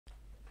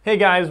Hey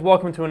guys,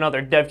 welcome to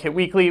another Dev Kit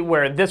Weekly,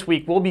 where this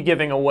week we'll be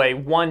giving away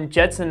one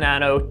Jetson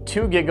Nano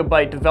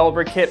 2GB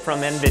developer kit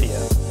from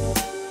NVIDIA.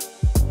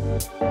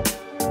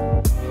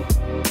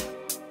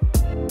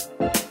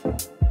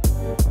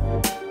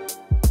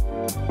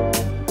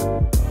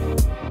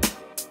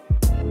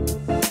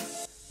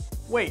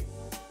 Wait,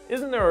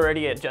 isn't there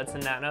already a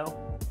Jetson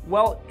Nano?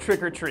 Well,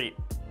 trick or treat.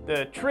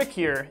 The trick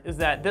here is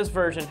that this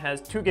version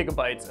has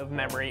 2GB of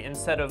memory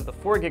instead of the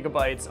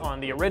 4GB on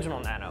the original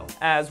Nano,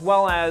 as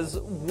well as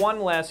one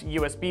less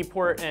USB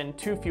port and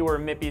 2 fewer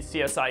MIPI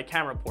CSI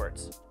camera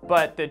ports.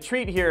 But the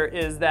treat here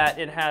is that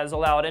it has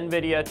allowed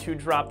NVIDIA to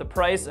drop the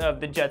price of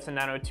the Jetson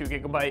Nano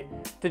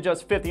 2GB to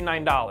just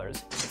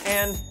 $59.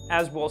 And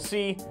as we'll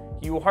see,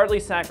 you hardly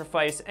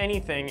sacrifice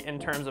anything in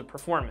terms of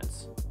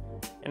performance.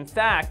 In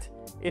fact,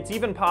 it's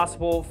even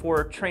possible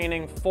for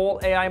training full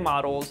AI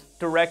models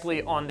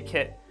directly on the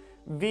kit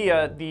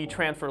via the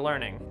transfer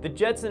learning. The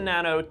Jetson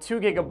Nano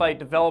 2GB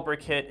developer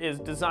kit is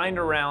designed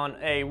around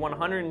a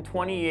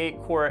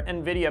 128-core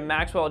NVIDIA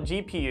Maxwell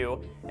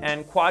GPU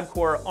and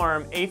quad-core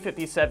Arm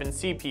A57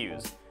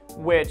 CPUs,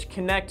 which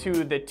connect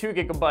to the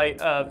 2GB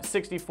of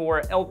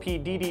 64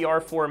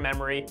 LPDDR4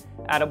 memory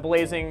at a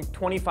blazing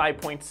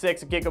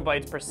 25.6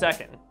 GB per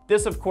second.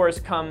 This of course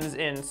comes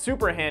in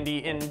super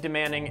handy in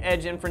demanding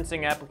edge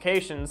inferencing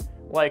applications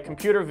like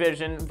computer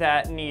vision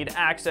that need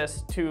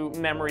access to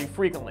memory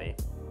frequently.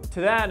 To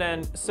that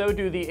end, so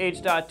do the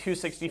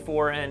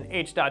H.264 and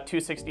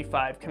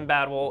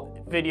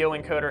H.265-compatible video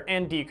encoder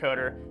and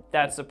decoder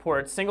that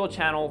support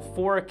single-channel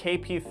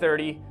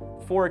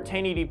 4K-P30, 4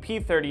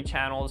 1080p30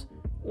 channels,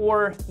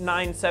 or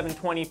 9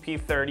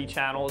 720p30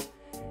 channels,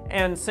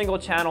 and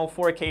single-channel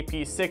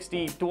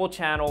 4K-P60,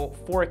 dual-channel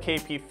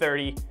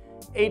 4K-P30,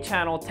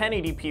 8-channel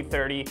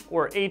 1080p30,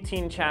 or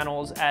 18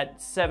 channels at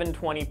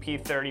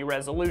 720p30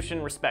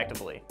 resolution,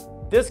 respectively.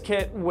 This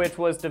kit, which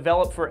was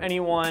developed for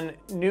anyone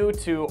new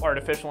to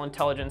artificial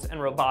intelligence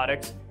and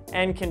robotics,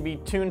 and can be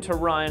tuned to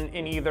run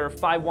in either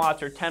 5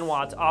 watts or 10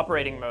 watts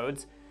operating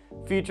modes,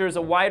 features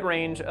a wide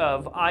range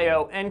of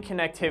I/O and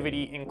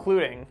connectivity,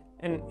 including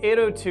an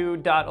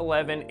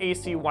 802.11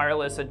 AC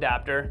wireless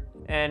adapter,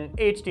 an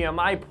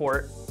HDMI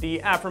port,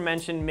 the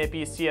aforementioned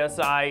MIPI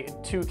CSI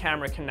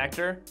 2-camera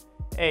connector,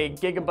 a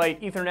Gigabit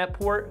Ethernet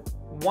port,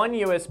 one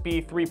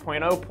USB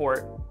 3.0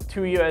 port,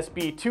 2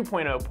 USB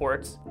 2.0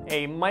 ports,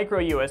 a micro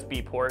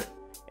USB port,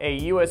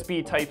 a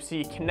USB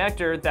Type-C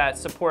connector that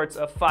supports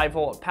a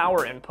 5-volt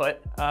power input,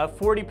 a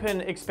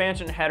 40-pin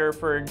expansion header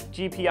for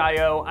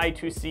GPIO,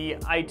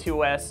 I2C,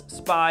 I2S,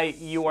 SPI,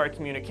 UART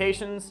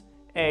communications,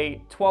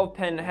 a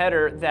 12-pin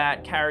header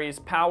that carries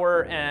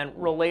power and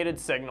related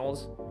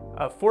signals,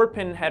 a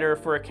 4-pin header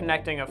for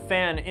connecting a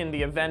fan in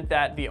the event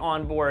that the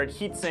onboard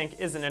heatsink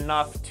isn't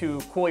enough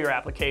to cool your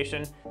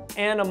application,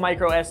 and a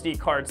micro SD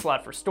card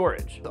slot for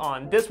storage.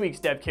 On this week's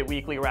Dev Kit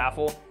Weekly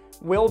raffle,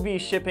 we'll be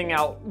shipping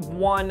out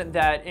one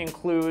that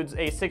includes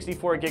a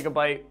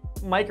 64GB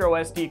micro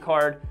SD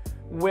card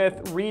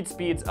with read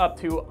speeds up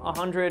to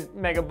 100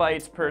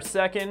 megabytes per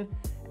second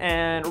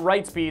and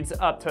write speeds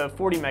up to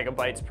 40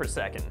 megabytes per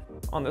second.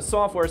 On the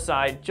software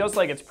side, just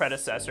like its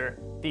predecessor,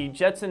 the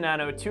Jetson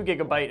Nano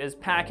 2GB is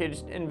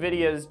packaged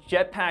NVIDIA's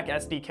Jetpack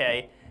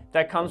SDK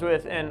that comes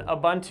with an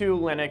Ubuntu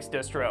Linux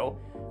distro,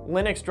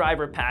 Linux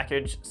driver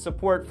package,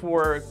 support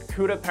for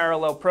CUDA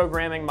parallel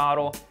programming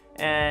model,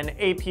 and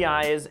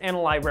APIs and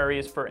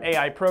libraries for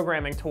AI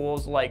programming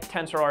tools like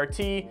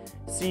TensorRT,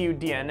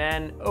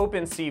 CUDNN,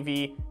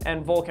 OpenCV,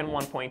 and Vulkan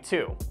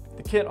 1.2.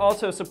 The kit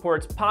also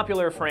supports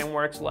popular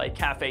frameworks like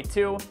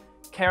Caffe2,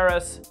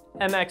 Keras,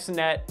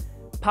 MXNet,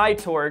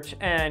 PyTorch,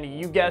 and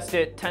you guessed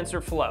it,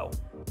 TensorFlow,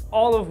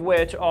 all of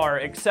which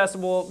are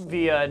accessible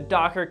via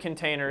Docker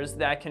containers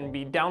that can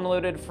be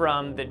downloaded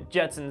from the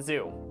Jetson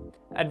Zoo.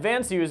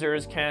 Advanced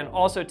users can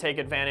also take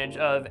advantage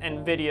of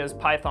NVIDIA's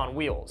Python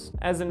wheels.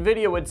 As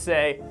NVIDIA would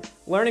say,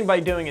 learning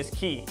by doing is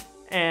key,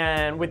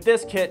 and with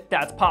this kit,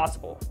 that's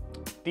possible.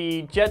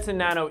 The Jetson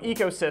Nano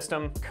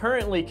ecosystem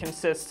currently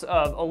consists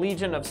of a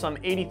legion of some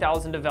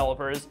 80,000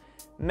 developers,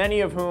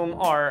 many of whom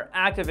are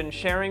active in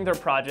sharing their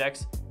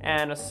projects,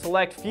 and a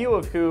select few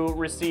of who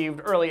received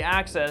early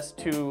access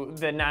to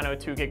the Nano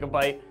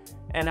 2GB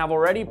and have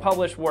already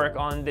published work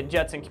on the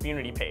Jetson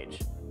community page.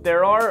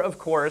 There are, of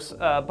course,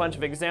 a bunch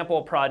of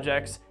example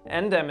projects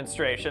and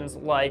demonstrations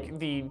like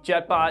the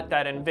JetBot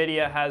that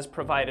NVIDIA has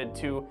provided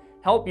to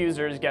help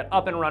users get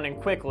up and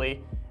running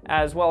quickly,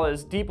 as well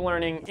as Deep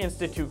Learning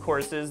Institute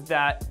courses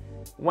that,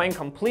 when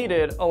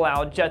completed,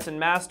 allow Jetson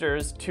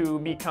Masters to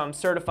become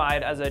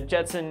certified as a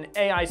Jetson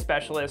AI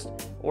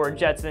Specialist or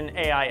Jetson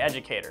AI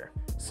Educator.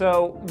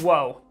 So,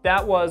 whoa,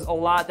 that was a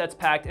lot that's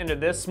packed into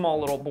this small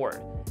little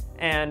board,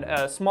 and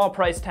a small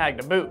price tag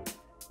to boot.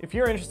 If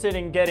you're interested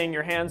in getting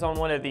your hands on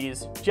one of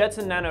these,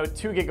 Jetson Nano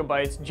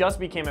 2GB just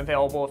became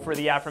available for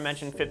the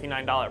aforementioned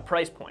 $59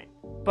 price point.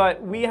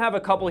 But we have a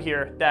couple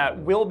here that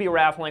we'll be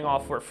raffling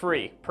off for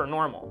free, per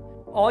normal.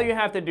 All you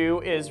have to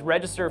do is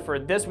register for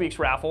this week's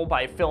raffle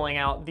by filling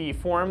out the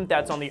form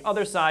that's on the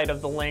other side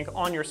of the link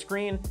on your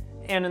screen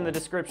and in the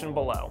description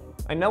below.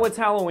 I know it's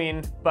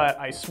Halloween, but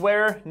I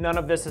swear none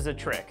of this is a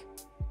trick.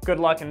 Good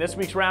luck in this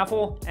week's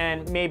raffle,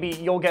 and maybe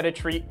you'll get a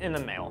treat in the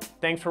mail.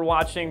 Thanks for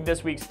watching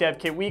this week's Dev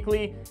Kit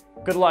Weekly.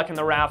 Good luck in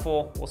the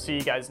raffle. We'll see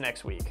you guys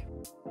next week.